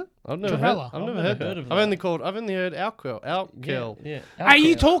called. Is it? I've never Travella. heard. I've I've never never heard, heard that. of I've only heard out curl. Out curl. Yeah. Are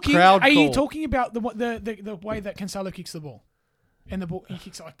you Out curl. talking? Crowd Are you call. talking about the way that Cancelo kicks the ball, and the ball he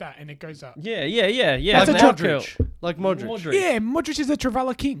kicks it like that and it goes up? Yeah. Like That's a out curl. Modric. Like Modric. Yeah, Modric is the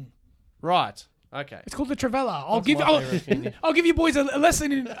Travella king. Right. Okay. It's called the Travella. That's my favourite finish. I'll give you boys a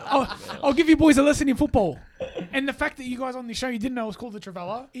lesson in. I'll give you boys a lesson in football. And the fact that you guys on the show you didn't know it was called the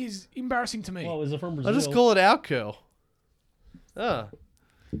Travella is embarrassing to me. Well, is it from I Brazil? just call it out curl. Ah.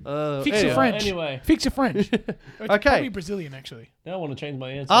 Fix your anyway. French. Anyway, Fix your French. It's Okay. probably Brazilian actually. now I want to change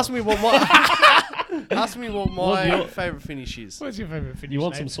my answer. Ask me what my ask me what What's my your- favorite finish is. What's your favorite finish? You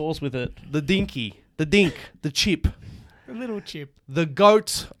want some Nate? sauce with it? The dinky, the dink, the chip, A little chip. the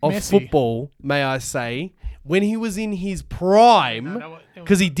goat of Messi. football. May I say, when he was in his prime,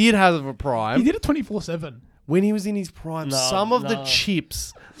 because he did have a prime. he did it 24/7. When he was in his prime, No, some of the no.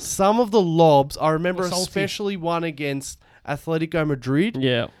 chips, some of the lobs, I remember Were salty. especially one against Atletico Madrid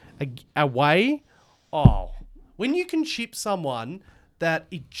Yeah. away. Oh, when you can chip someone that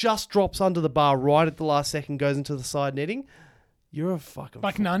it just drops under the bar right at the last second, goes into the side netting, you're a fucking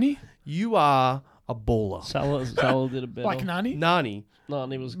Like Nani. you are a baller. Salah did it better. Like Nani. Nani, No,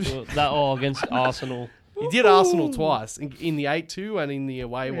 and he was good. That against Arsenal. he did Arsenal twice in the 8-2 and in the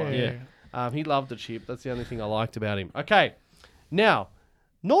away one. Yeah. He loved the chip. That's the only thing I liked about him. Okay, now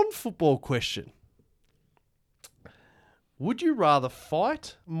non-football question. Would you rather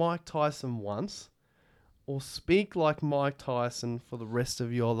fight Mike Tyson once or speak like Mike Tyson for the rest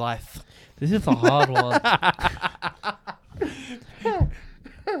of your life? This is a hard one.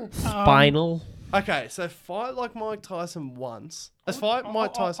 Spinal. Okay, so fight like Mike Tyson once. Fight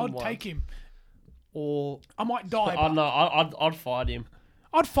Mike Tyson I'd once. take him. Or I might die. Oh but no, I'd fight him.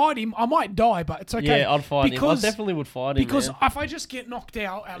 I'd fight him. I might die, but it's okay. Yeah, I'd fight him. I Because- definitely would fight him. Because man. if I just get knocked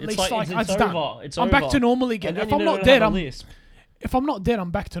out, at It's least like, like it's it's done. over. It's I'm over. back to normal again. And then If you I'm don't not dead, have a I'm. lisp. If I'm not dead,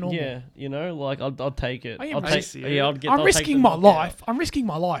 I'm back to normal. Yeah, you know, like I'd take it. I am I'd Are you take. serious? Yeah, I'd get. I'm I'd take risking the my knockout. life. I'm risking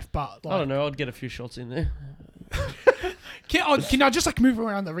my life, but like, I don't know. I'd get a few shots in there. Can I just like move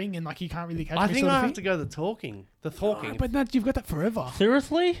around the ring and like you can't really catch I me? think sort I of have thing? to go the talking. The talking. But that, you've got that forever.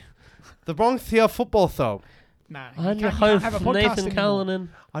 Seriously? The Bronx here football though. Nah, I'm you your can't have a host, podcast Nathan anymore. Callanan.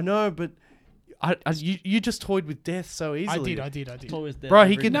 I know, but you just toyed with death so easily. I did. It's always there Bro,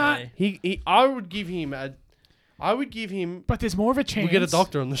 he every could Nah. day. he I would give him a I would give him. But there's more of a chance. We get a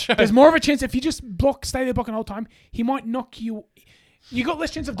doctor on the show. There's more of a chance if you just stay there blocking the whole time. He might knock you. You got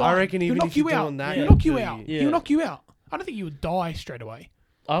less chance of dying. I reckon He'll even knock if you're you out. doing that, He'll you knock you do out. you. He'll Yeah. knock you out. I don't think you would die straight away.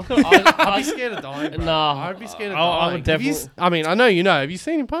 I've got. I'd be scared of dying. Bro. Nah, I'd be scared of I dying. would Have you definitely- I mean, I know you know. Have you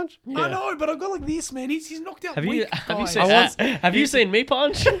seen him punch? Yeah. I know, but I've got like this, man. He's knocked out. Have you weak guys. have you seen me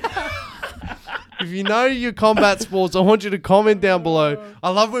punch? If you know your combat sports, I want you to comment down below. I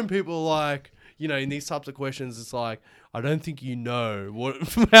love when people are like, you know, in these types of questions, it's like, I don't think you know what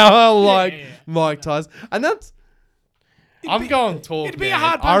how like yeah. Mike Tyson, and that's. I'm going talk. it'd be a man.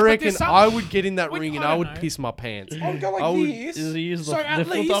 hard punch, I but reckon there's some- I would get in that Wait, ring and I I would don't know. piss my pants. I'll go like I would- this. Is he use So at the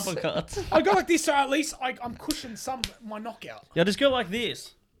foot least- uppercuts? I go like this, so at least I'm cushioning my knockout. Yeah, just go like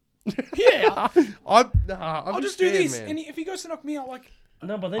this. Yeah, I'm I'll just scared, do this, man. and if he goes to knock me out, like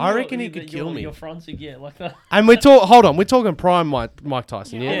No, but then I you're- reckon he you- could your- kill me. Your fronts, yeah, like that. And hold on, we're talking prime Mike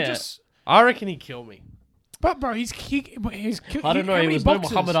Tyson. Yeah, I'll Yeah. just. I reckon he'd kill me. But bro, he's I don't know. He was no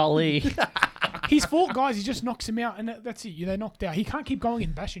Muhammad Ali. He's fought guys. He just knocks him out, and that's it. They're knocked out. He can't keep going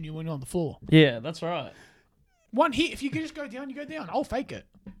and bashing you when you're on the floor. Yeah, that's right. One hit. If you can just go down, you go down. I'll fake it.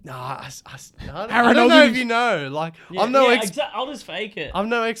 Nah, I Aaron, don't I'll know give if you- you know. Like, Yeah, I'm no yeah, expert. I'll just fake it. I'm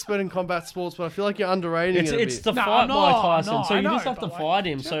no expert in combat sports, but I feel like you're underrating it a It's bit. to No, fight I'm not, Mike Tyson, no, so I you know, just have to but, like, fight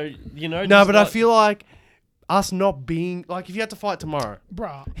him. So you know. No, just but I like- feel like us not being like if you had to fight tomorrow,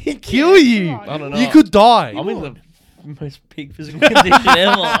 Bruh. he'd kill you. right. I don't know. You could die. I'm in the most peak physical condition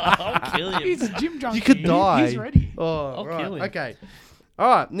ever. I'll kill him. He's a gym junkie. You could die. He's ready. Oh, I'll right. kill him. Okay. All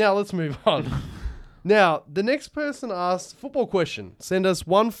right. Now let's move on. Now the next person asks football question. Send us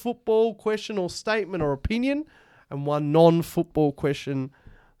one football question or statement or opinion, and one non-football question,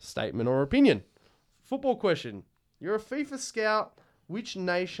 statement or opinion. Football question. You're a FIFA scout. Which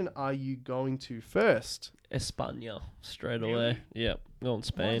nation are you going to first? España straight Really? away. Yep, going Mine's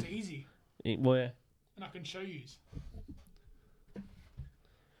Spain. easy, Where? and I can show you.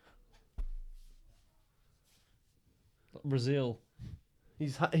 Brazil.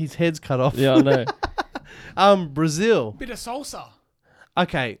 His head's cut off. Yeah, I know. Brazil. Bit of salsa.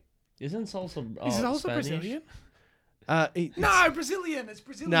 Okay. Isn't salsa? Is it also Spanish? Brazilian? No, Brazilian. It's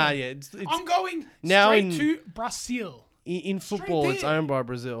Brazilian. Nah, yeah. It's I'm going now straight in- to Brazil. in football. It's there. owned by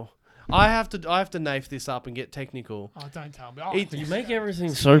Brazil. I have to naif this up and get technical. Oh, don't tell me. Oh, It- You make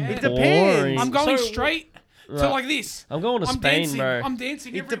everything so It boring. depends. I'm going So- straight to Right. like this. I'm going to I'm Spain, dancing. bro. I'm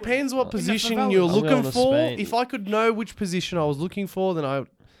dancing. It everywhere. depends what In the position favelas. you're I'm looking going to for. Spain. If I could know which position I was looking for, then I.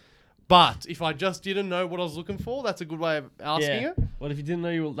 But if I just didn't know what I was looking for, that's a good way of asking Yeah. it. Well, if you didn't know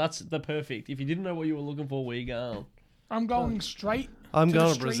you were, that's the perfect. If you didn't know what you were looking for, where you going? I'm going straight. I'm To the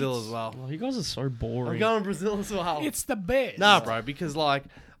going to Brazil streets. as well. Oh, you guys are so boring. I'm going to Brazil as well. It's the best. Nah, bro, because like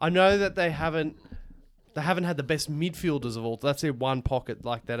I know that they haven't had the best midfielders of all. That's their one pocket.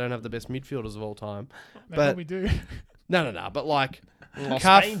 Like they don't have the best midfielders of all time. They but- probably do. No. But like Oh,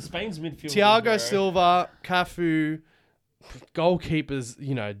 Caf- Spain's midfield. Thiago Silva, Cafu, goalkeepers.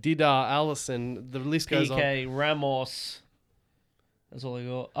 You know, Dida, Allison. The list goes on. PK, Ramos. That's all I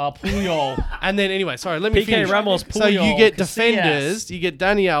got. Puyol. And then anyway, sorry, let me PK, finish. Ramos, So you Puyol, get Casillas. defenders, you get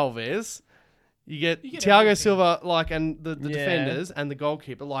Dani Alves, you get You get Thiago everything. Silva, like, and the Yeah. defenders and the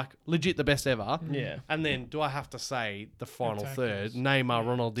goalkeeper, like, legit the best ever. Yeah. And then, do I have to say the final Attackers. third? Neymar,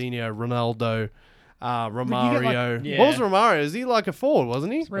 Ronaldinho, Ronaldo, like- Romario. Yeah. What was Romario? Is he like a forward,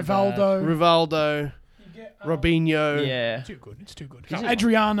 wasn't he? Rivaldo. Rivaldo, You get, Robinho. Yeah. Too good. It's too good. Is it-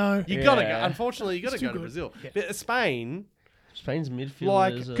 Adriano. You gotta go. Yeah. Unfortunately, you gotta It's go too to good. Brazil. Yeah. But Spain, Spain's midfield.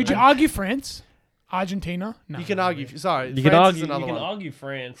 Like, Could you argue France? Argentina? No. you can no, argue. really. Sorry, You France can argue. is another You can one. argue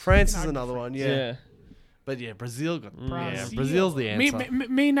France. France You is can another argue one. Yeah. Yeah. But yeah, Brazil got. Yeah, Brazil. Brazil's the Me, answer.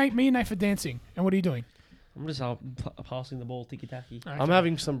 me and Nate for dancing. And what are you doing? I'm just passing the ball, tiki taki. I'm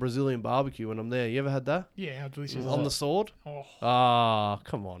having some Brazilian barbecue when I'm there. You ever had that? Yeah, how delicious. On the sword? Oh. Ah,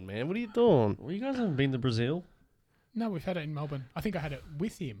 come on, man. What are you doing? Well, you guys haven't been to Brazil. No, we've had it in Melbourne. I think I had it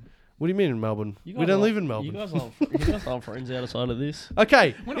with him. What do you mean in Melbourne? You We guys don't aren't- live in You Melbourne. guys aren't friends outside of this.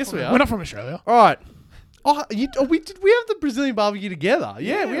 Okay, We're not, yes from, we are. we're not from Australia. All right. Oh, we have the Brazilian barbecue together.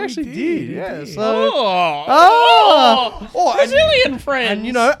 Yeah, we we actually did, did. we Yeah. did. So. Oh, Oh, Brazilian friends. And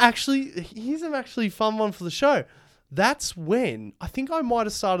you know, actually, here's an actually fun one for the show. That's when I think I might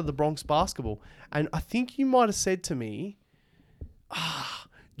have started the Bronx basketball, and I think you might have said to me,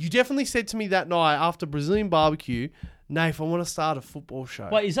 you definitely said to me that night after Brazilian barbecue, Nath, I want to start a football show.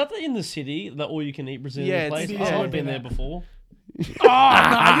 Wait, is that in the city, the all-you-can-eat Brazilian Yeah, place? it's- yeah. I've been there before. Oh,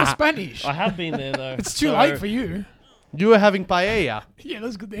 no, you're Spanish. I have been there though. It's too So- late for you. You were having paella. Yeah,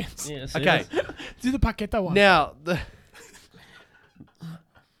 that's a good dance. Yeah, Okay. Do the paqueta one. Now, the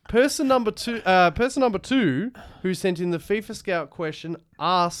person number two who sent in the FIFA Scout question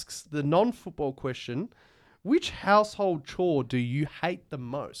asks the non-football question: Which household chore do you hate the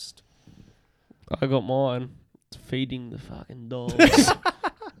most? I got mine. It's feeding the fucking dogs.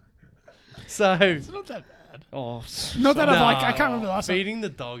 So, It's not that bad. Oh, Not that Nah, I can't remember the last time. feeding the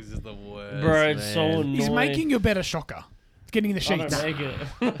dogs is the worst. bro, it's so man. annoying. He's making you a better shocker. Getting the I don't sheets. make it.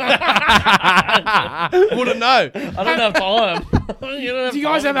 Wouldn't know. I don't have time. Do you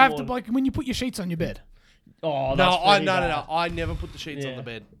guys ever have to, like, when you put your sheets on your bed? Oh, No, that's pretty no. bad. I never put the sheets on Yeah. the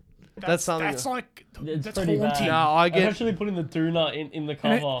bed. That's something. That's like It's that's pretty haunting. bad. No, I I'm get. actually putting the doona in the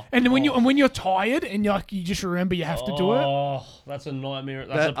cover. And then when you're tired and you just remember you have to do it. Oh, that's a nightmare.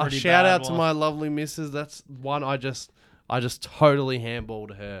 That's a pretty shout bad out to one. my lovely missus. That's one I just totally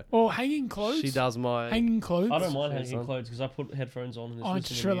handballed her. Or hanging clothes. She does my. Hanging clothes. I don't mind She's hanging on. clothes because I put headphones on and just Oh, listen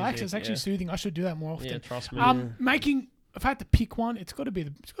just to relax. music. It's actually soothing. I should do that more often. Yeah, trust me. Making. If I had to pick one, it's got to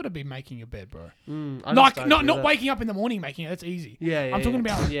be making your bed, bro. I just Like don't not do not that. waking up in the morning making it. That's easy. Yeah, I'm talking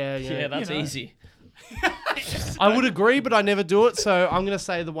about. Yeah, yeah, that's you know. easy. I would agree, but I never do it. So I'm gonna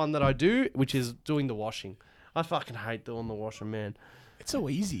say the one that I do, which is doing the washing. I fucking hate doing the washing, man. It's so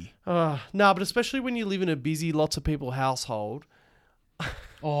easy. No, but especially when you live in a busy, lots of people household.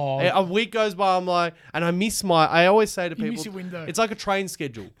 Oh, A week goes by, I'm like, and I always say to You people, miss your window. it's like a train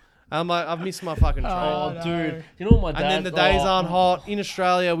schedule. I'm like, I've missed my fucking train. oh, no. dude. You know what my dad... And then the days oh, aren't hot. In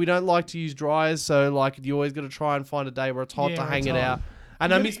Australia, we don't like to use dryers, so like you always got to try and find a day where it's hot Yeah, to where hang it's it hot. out.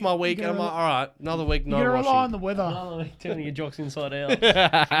 And You I gotta- miss my week, you and I'm gotta- like, all right, another week, You no gotta rely on washing. the weather. Oh, turning your jocks inside out.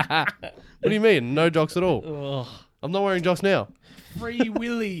 What do you mean? No jocks at all. Ugh. I'm not wearing jocks now. Free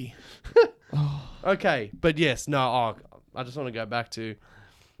Willy. Okay, but yes, no, I just want to go back to,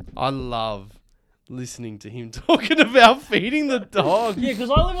 I love listening to him talking about feeding the dog. Yeah,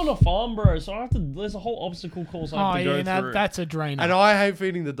 because I live on a farm, bro, so I have to... There's a whole obstacle course I Oh have to yeah, go through. that's a drainer. And I hate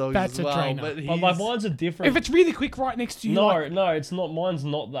feeding the dogs That's as a well. drainer. But But my he's- mine's are different. if it's really quick right next to you, No, like, no, it's not. Mine's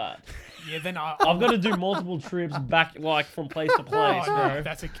not that. yeah, then I've got to do multiple trips back, like, from place to place, oh, no, bro.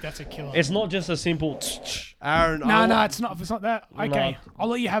 that's a killer. It's not just a simple... Aaron, No, it's not. It's not that. Okay, No. I'll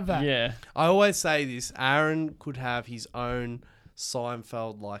let you have that. Yeah. I always say this. Aaron could have his own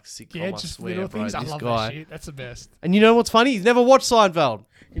Seinfeld like sitcom. Yeah, I just swear, little bro, things. I this love guy. that shit. That's the best. And you know what's funny? He's never watched Seinfeld.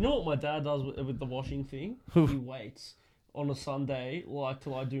 You know what my dad does with the washing thing? He waits on a Sunday, like,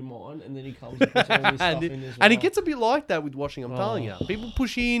 till I do mine, and then he comes and puts all this stuff in as well. And it gets a bit like that with washing. I'm telling you, people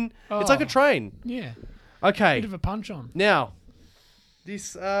push in. It's like a Oh. train. Yeah, Okay, bit of a punch on. now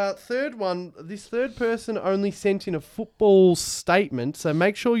this third person only sent in a football statement. So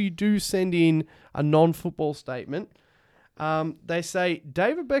make sure you do send in a non-football statement. They say,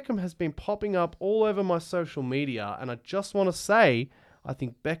 David Beckham has been popping up all over my social media, and I just want to say, I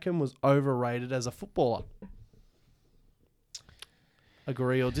think Beckham was overrated as a footballer.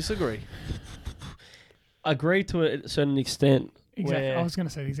 Agree or disagree? Agree to a certain extent. Exactly. Where I was going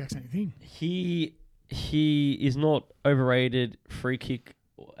to say the exact same thing. he is not overrated free kick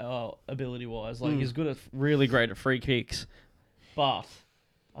ability wise. Like, he's good at really great at free kicks, but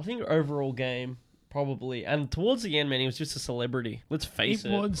I think overall game probably. And towards the end, man, he was just a celebrity. Let's face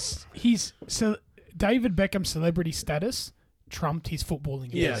it. David Beckham's celebrity status trumped his footballing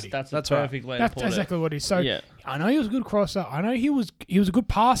Yes, ability. That's That's a right. perfect way That's to put exactly what it is. So it. Yeah. I know he was a good crosser. I know he was a good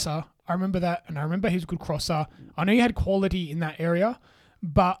passer. I remember that, and I remember he was a good crosser. I know he had quality in that area,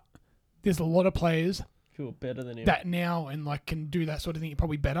 but there's a lot of players Who are better than him. that now and like can do that sort of thing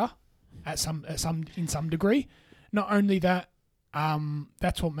probably better in some degree. Not only that,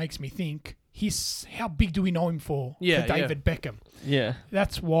 that's what makes me think how big do we know him for David Beckham? Yeah.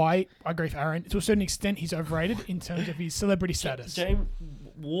 That's why I agree with Aaron. To a certain extent, he's overrated in terms of his celebrity status. James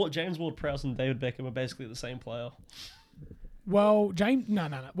Ward-Prowse and David Beckham are basically the same player. Well, James, no.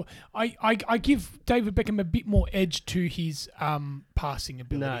 Well, I give David Beckham a bit more edge to his passing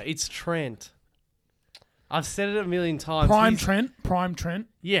ability. No, it's Trent. I've said it a million times. Prime He's- Trent.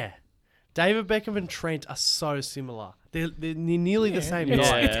 Yeah. David Beckham and Trent are so similar. They're nearly the same It's-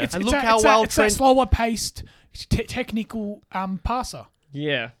 guy. it's- And look how well it's that Trent... slower paced, technical passer.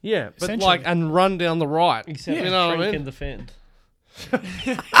 Yeah. Yeah, but Essentially. like, and run down the right. Except Yeah. You know what I Trent mean? can defend.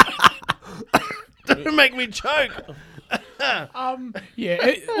 Don't make me choke.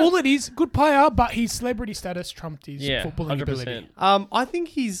 All it is, good player, but his celebrity status trumped his Yeah, footballing 100%. ability.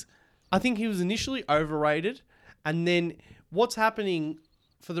 I think he was initially overrated, and then what's happening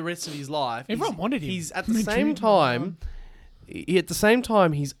for the rest of his life? Everyone wanted him. He's at the same time. At the same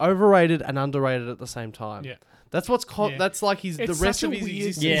time, he's overrated and underrated at the same time. Yeah. That's what's Yeah. that's like the It's rest such of a his weird-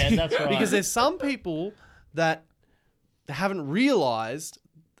 existence. Yeah, that's right. Because there's some people that haven't realized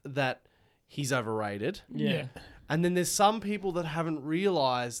that he's overrated. Yeah. Yeah. And then there's some people that haven't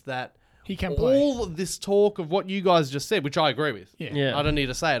realized that He can play. all of this talk of what you guys just said, which I agree with. Yeah. I don't need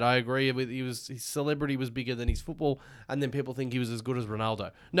to say it. I agree with his celebrity was bigger than his football, and then people think he was as good as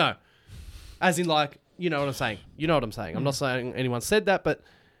Ronaldo. No, as in like, you know what I'm saying. You know what I'm saying. I'm not saying anyone said that, but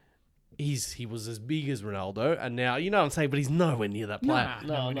he was as big as Ronaldo, and now you know what I'm saying. But he's nowhere near that player.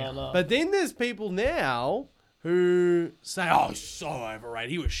 No. But then there's people now who say, "Oh, he's so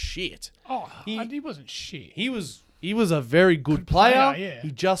overrated. He was shit. Oh, He- he wasn't shit. He was a very good player. player, yeah.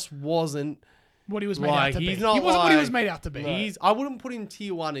 He just wasn't." What he was made Like, out to be. he's not He wasn't what he like- was made out to be. I wouldn't put him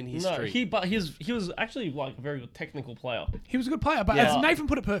tier 1 in No, history. he was actually like a very good technical player. He was a good player, but Yeah. as Nathan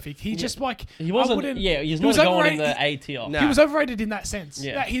put it perfect, he just like He I wasn't. wouldn't- Yeah, he's he not was going in overrated- the A tier. No. He was overrated in that sense.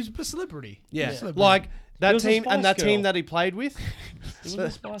 Yeah. Yeah, he's a celebrity. Yeah, He's a celebrity. like that was a team and Spice that team Girl. that he played with. He was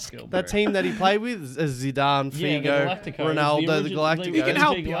a Spice Girl. That bro. team that he played with, Zidane, Yeah, the Figo, Galacticos, Ronaldo, the Galacticos. He can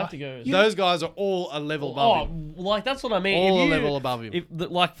help you. Galacticos. You- Those guys are all a level above him. Like that's what I mean. All If a you- level above him. If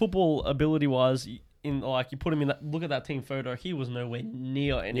like football ability wise, in like you put him in that. Look at that team photo. He was nowhere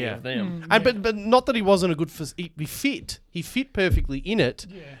near any Yeah. of them. And but not that he wasn't a good he fit. He fit perfectly in it.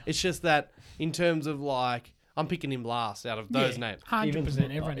 Yeah. It's just that in terms of like, I'm picking him last out of those names. 100%.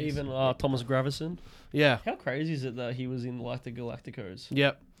 Everyone is. Even Thomas Gravison. Yeah. How crazy is it that he was in like the Galacticos?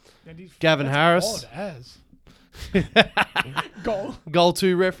 Yep. And he's- Gavin that's Harris. odd as. Goal. Goal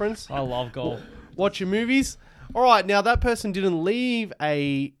 2 reference. I love goal. Watch your movies. All right, now that person didn't leave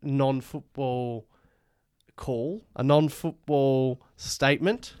a non-football call, a non-football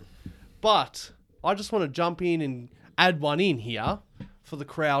statement, but I just want to jump in and add one in here for the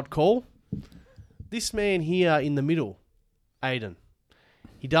crowd call. This man here in the middle, Aiden,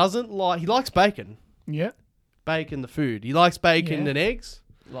 he likes bacon. Yeah. Bacon, the food. He likes bacon Yeah. and eggs.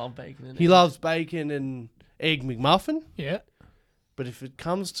 Love bacon. And He loves bacon and egg McMuffin. Yeah. But if it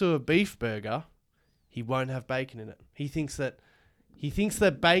comes to a beef burger, he won't have bacon in it. He thinks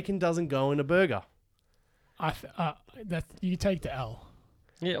that bacon doesn't go in a burger. That you take the L.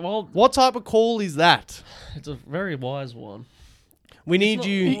 Yeah, well, What type of call is that? it's a very wise one. We need not-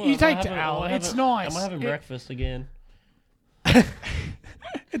 you. You take Am the I L. having- It's nice. Am I having breakfast again?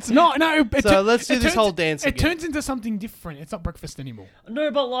 It's not. No. So let's do this whole dance It again. turns into something different. It's not breakfast anymore.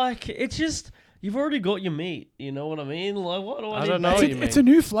 No, but like it's just you've already got your meat. You know what I mean? Like what do I? I need don't know bacon? what you mean. It's a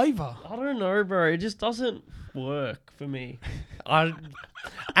new flavor. I don't know, bro. It just doesn't work for me.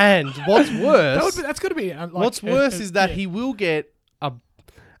 And what's worse? That's got to be. What's worse is that he will get a.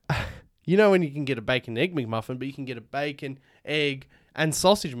 You know when you can get a bacon egg McMuffin, but you can get a bacon, egg, and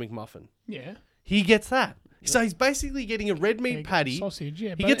sausage McMuffin. Yeah. He gets that. So he's basically getting a red meat Egg, patty. sausage.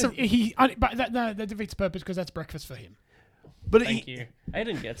 Yeah. He but gets a- But that defeats the purpose because that's breakfast for him. But Thank you.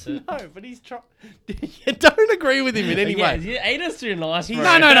 Aiden gets it. No, but he's trying. Don't agree with him in any way. Yeah, Aiden's too nice, bro.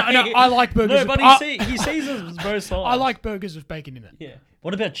 No. I like burgers. No, but with- he sees us as both sides. I like burgers with bacon in it. Yeah.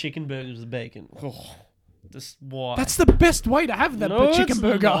 What about chicken burgers with bacon? Oh, this why? That's the best way to have that chicken it's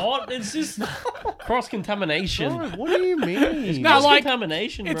burger. Not. It's just cross contamination. Bro, what do you mean? No, Cross like,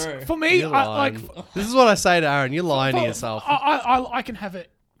 contamination, It's bro. for me. You're I like. lying. This is what I say to Aaron. You're lying to yourself. I can have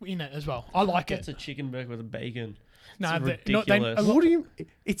it in it as well. I like It's it. a chicken burger with bacon. No, It's they- no, they- ridiculous. What do you?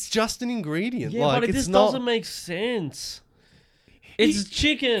 It's just an ingredient. Yeah, like but it it's just not. doesn't make sense. It's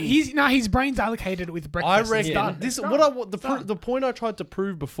chicken. His brain's allocated with breakfast. I It's reckon done. this. It's What done. the point I tried to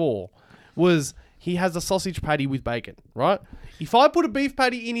prove before was he has a sausage patty with bacon, right? If I put a beef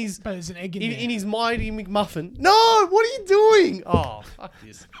patty in his But there's an egg in in, there. in his mighty McMuffin, no, what are you doing? Oh, fuck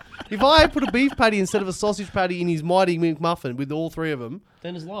this! If I put a beef patty instead of a sausage patty in his mighty McMuffin with all three of them,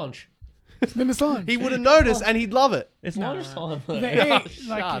 Then it's lunch. Then it's lunch. he would have noticed and he'd love it. It's Nah. lunchtime. The though. egg, Shut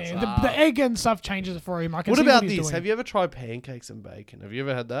the up. egg and stuff changes it for him. I can What see about what he's this? doing. Have you ever tried pancakes and bacon? Have you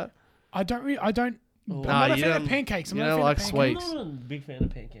ever had that? I don't. I'm Nah, not a you fan don't- of pancakes. I'm you not a don't fan like of sweet. pancakes. I'm not a big fan of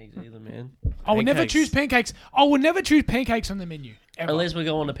pancakes either, man. I will never Pancakes. choose pancakes. I will never choose pancakes on the menu. Ever. Unless we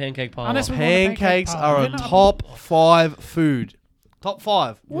go on a pancake parlor. Unless we go on a pancake Pancakes parlor. are a Then top 5 food. Top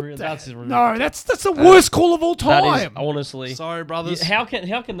 5. That's No, that's the worst call of all That is time. honestly. Sorry, brothers. How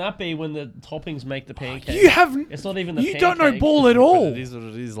can that be when the toppings make the pancake? You have. It's not even the You don't know pancake. ball at But all. it is what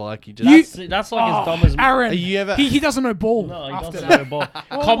it is. Like you just. That's like as dumb as Aaron. Are you ever- He doesn't know ball. no, he after doesn't that. know ball.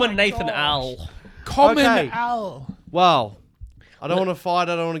 Oh Common my Nathan gosh. Al. Common Okay. Al. Well, I don't want to fight.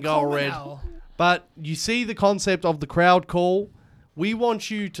 I don't want to go all Common red. Al. But you see the concept of the crowd call. We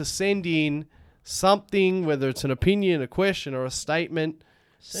want you to send in something, whether it's an opinion, a question, or a statement.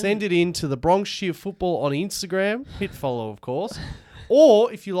 Send it in to the Bronx Cheer Football on Instagram. Hit follow, of course.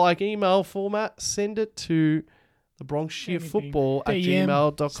 Or if you like email format, send it to the Bronx Cheer Football at DM.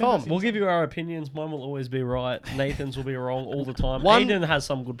 gmail.com. We'll give you our opinions. Mine will always be right. Nathan's will be wrong all the time. One- Aiden has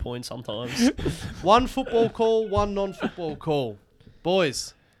some good points sometimes. One football call, one non-football call.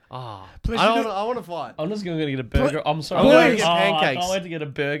 Boys, Please I want to fight. I'm just going to get a burger. I'm sorry. I'm going to Boys. get I pancakes. can't wait to get a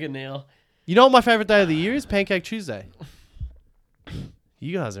burger now. You know what my favorite day of the year is? Pancake Tuesday.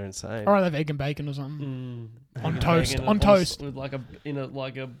 You guys are insane. Or have egg and bacon or something. On Egg toast. and On toast. with like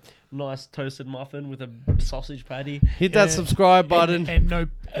a nice toasted muffin with a sausage patty. Hit that Yeah. subscribe button.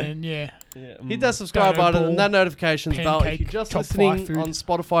 And yeah. Yeah, Hit that subscribe Dono button ball, and that notifications bell. If you're pancake, just top listening 5 food. on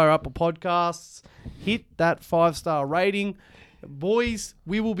Spotify or Apple Podcasts, hit that 5-star rating. Boys,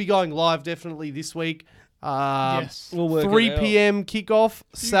 we will be going live definitely this week. Yes. We'll work 3 it out. p.m. kickoff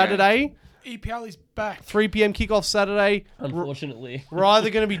Saturday. EPL is back. 3 p.m. kickoff Saturday. Unfortunately. We're either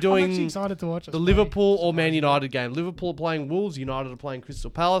going to be I'm actually doing excited to watch it. the Liverpool or Man United game. Liverpool are playing Wolves. United are playing Crystal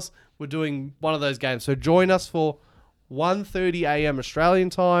Palace. We're doing one of those games. So join us for 1:30 a.m.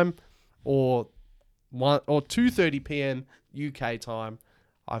 Australian time or 2:30 p.m. UK time.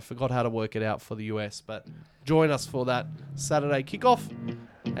 I forgot how to work it out for the US, but join us for that Saturday kickoff,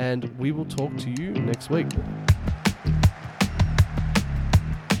 and we will talk to you next week.